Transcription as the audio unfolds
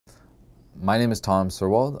My name is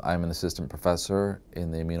Serwold. I'm an assistant professor in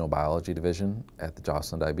the immunobiology division at the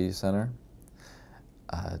Joslin Diabetes Center.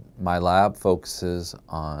 My lab focuses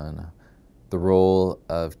on the role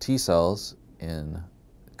of T cells in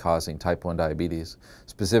causing type 1 diabetes.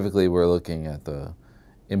 Specifically, we're looking at the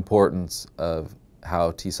importance of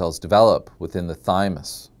how T cells develop within the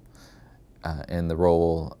thymus and the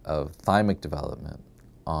role of thymic development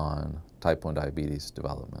on type 1 diabetes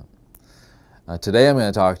development. Today I'm going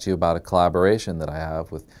to talk to you about a collaboration that I have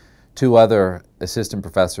with two other assistant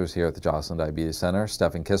professors here at the Joslin Diabetes Center,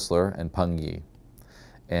 Stephan Kissler and Peng Yi.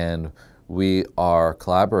 And we are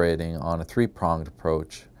collaborating on a three-pronged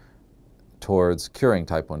approach towards curing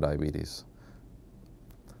type 1 diabetes.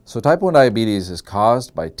 So type 1 diabetes is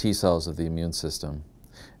caused by T cells of the immune system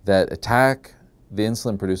that attack the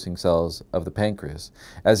insulin-producing cells of the pancreas,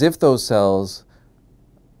 as if those cells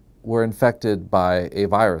were infected by a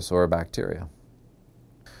virus or a bacteria.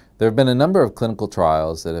 There have been a number of clinical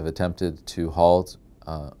trials that have attempted to halt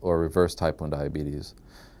or reverse type 1 diabetes.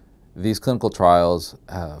 These clinical trials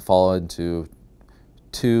fall into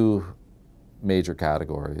two major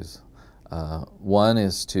categories. One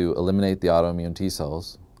is to eliminate the autoimmune T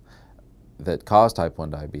cells that cause type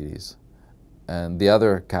 1 diabetes, and the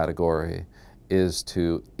other category is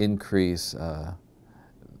to increase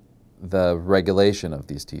the regulation of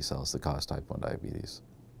these T cells that cause type 1 diabetes.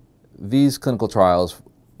 These clinical trials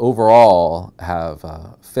overall have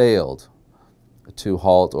failed to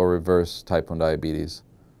halt or reverse type 1 diabetes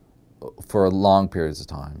for long periods of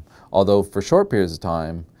time, although for short periods of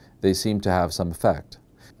time they seem to have some effect.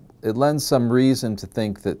 It lends some reason to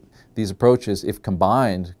think that these approaches, if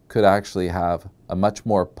combined, could actually have a much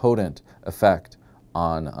more potent effect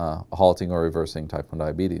on halting or reversing type 1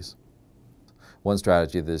 diabetes. One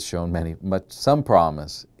strategy that has shown some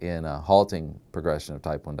promise in halting progression of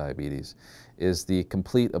type 1 diabetes is the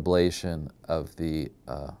complete ablation of the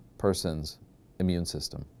person's immune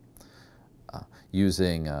system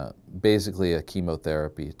using basically a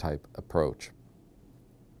chemotherapy type approach.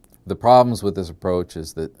 The problems with this approach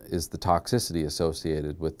is the toxicity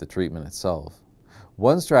associated with the treatment itself.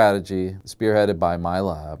 One strategy, spearheaded by my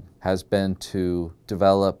lab, has been to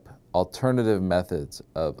develop alternative methods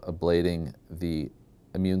of ablating the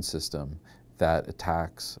immune system that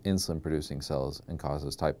attacks insulin-producing cells and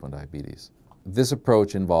causes type 1 diabetes. This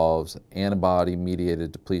approach involves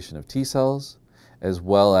antibody-mediated depletion of T cells, as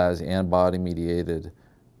well as antibody-mediated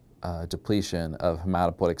depletion of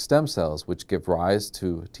hematopoietic stem cells, which give rise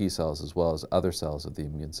to T cells as well as other cells of the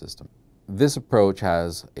immune system. This approach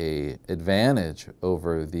has an advantage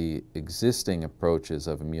over the existing approaches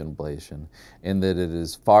of immune ablation in that it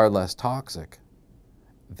is far less toxic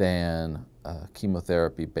than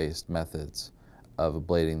chemotherapy-based methods of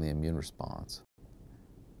ablating the immune response.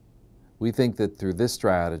 We think that through this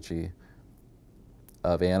strategy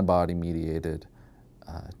of antibody-mediated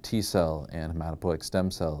T cell and hematopoietic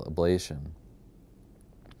stem cell ablation,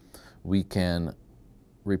 we can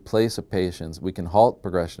halt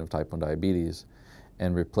progression of type 1 diabetes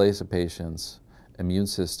and replace a patient's immune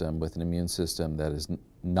system with an immune system that is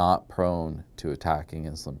not prone to attacking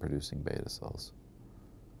insulin-producing beta cells.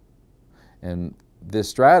 And this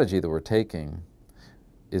strategy that we're taking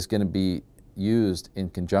is going to be used in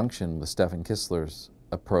conjunction with Stephan Kissler's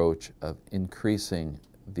approach of increasing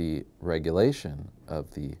the regulation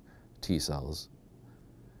of the T cells,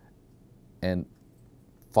 and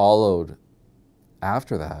followed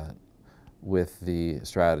after that with the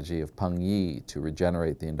strategy of Peng Yi to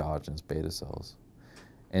regenerate the endogenous beta cells.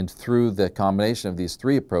 And through the combination of these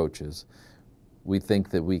three approaches, we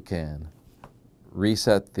think that we can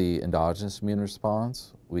reset the endogenous immune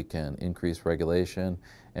response, we can increase regulation,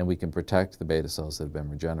 and we can protect the beta cells that have been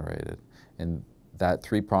regenerated. And that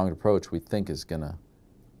three-pronged approach we think is going to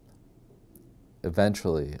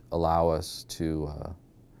eventually allow us to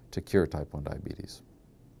cure type 1 diabetes.